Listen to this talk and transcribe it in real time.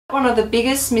One of the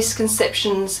biggest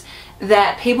misconceptions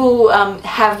that people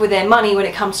have with their money when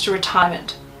it comes to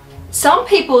retirement. Some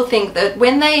people think that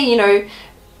when they,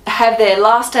 have their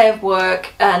last day of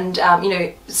work and,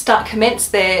 commence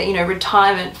their,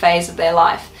 retirement phase of their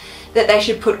life, that they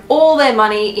should put all their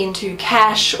money into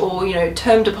cash or,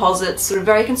 term deposits, sort of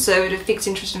very conservative fixed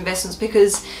interest investments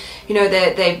because,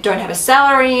 they don't have a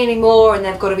salary anymore and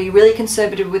they've got to be really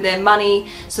conservative with their money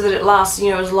so that it lasts,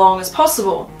 as long as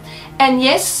possible. And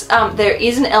yes, there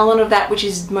is an element of that which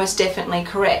is most definitely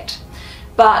correct.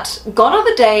 But gone are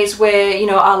the days where,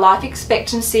 our life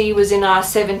expectancy was in our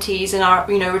 70s and our,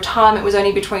 retirement was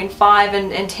only between 5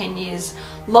 and 10 years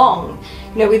long.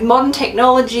 With modern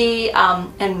technology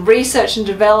and research and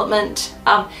development,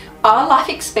 our life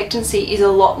expectancy is a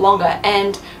lot longer,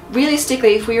 and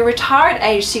realistically, if we retire at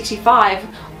age 65,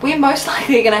 we're most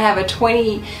likely going to have a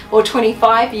 20 or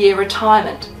 25 year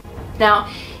retirement.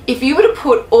 Now, if you were to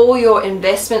put all your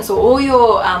investments or all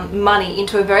your money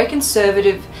into a very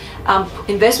conservative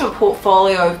investment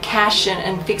portfolio of cash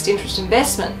and fixed interest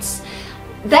investments,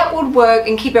 that would work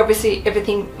and keep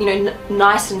everything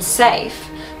nice and safe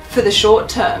for the short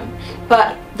term.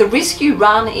 But the risk you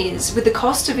run is with the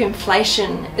cost of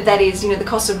inflation, that is, the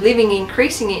cost of living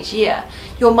increasing each year,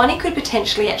 your money could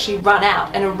potentially actually run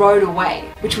out and erode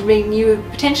away, which would mean you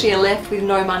potentially are left with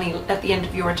no money at the end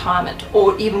of your retirement,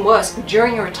 or even worse,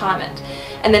 during your retirement,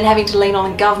 and then having to lean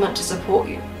on the government to support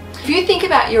you. If you think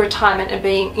about your retirement and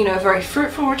being, a very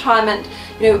fruitful retirement,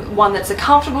 one that's a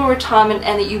comfortable retirement,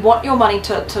 and that you want your money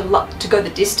to go the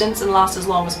distance and last as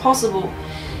long as possible,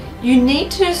 you need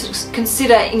to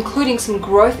consider including some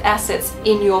growth assets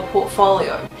in your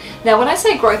portfolio. Now, when I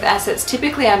say growth assets,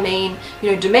 typically I mean,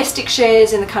 domestic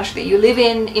shares in the country that you live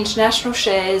in, international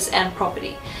shares, and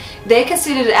property. They're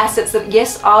considered assets that,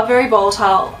 yes, are very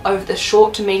volatile over the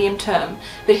short to medium term,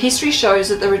 but history shows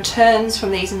that the returns from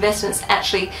these investments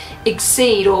actually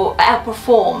exceed or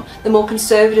outperform the more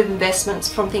conservative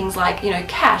investments from things like,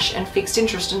 cash and fixed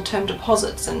interest and term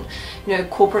deposits and,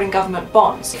 corporate and government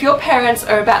bonds. If your parents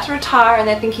are about to retire and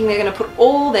they're thinking they're going to put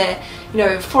all their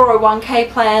 401k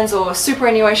plans or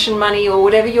superannuation money or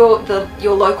whatever your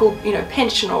local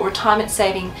pension or retirement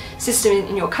saving system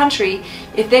in your country,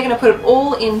 if they're going to put it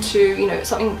all into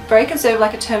something very conservative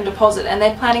like a term deposit, and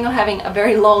they're planning on having a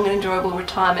very long and enjoyable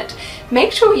retirement,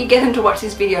 make sure you get them to watch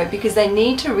this video, because they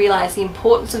need to realize the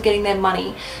importance of getting their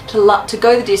money to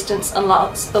go the distance and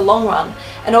last the long run.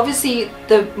 And obviously,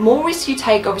 the more risk you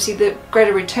take, obviously the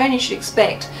greater return you should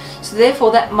expect. So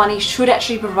therefore, that money should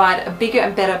actually provide a bigger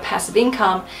and better passive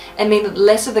income and mean that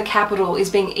less of the capital is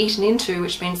being eaten into,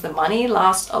 which means the money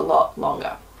lasts a lot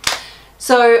longer.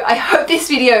 So I hope this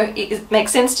video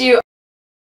makes sense to you.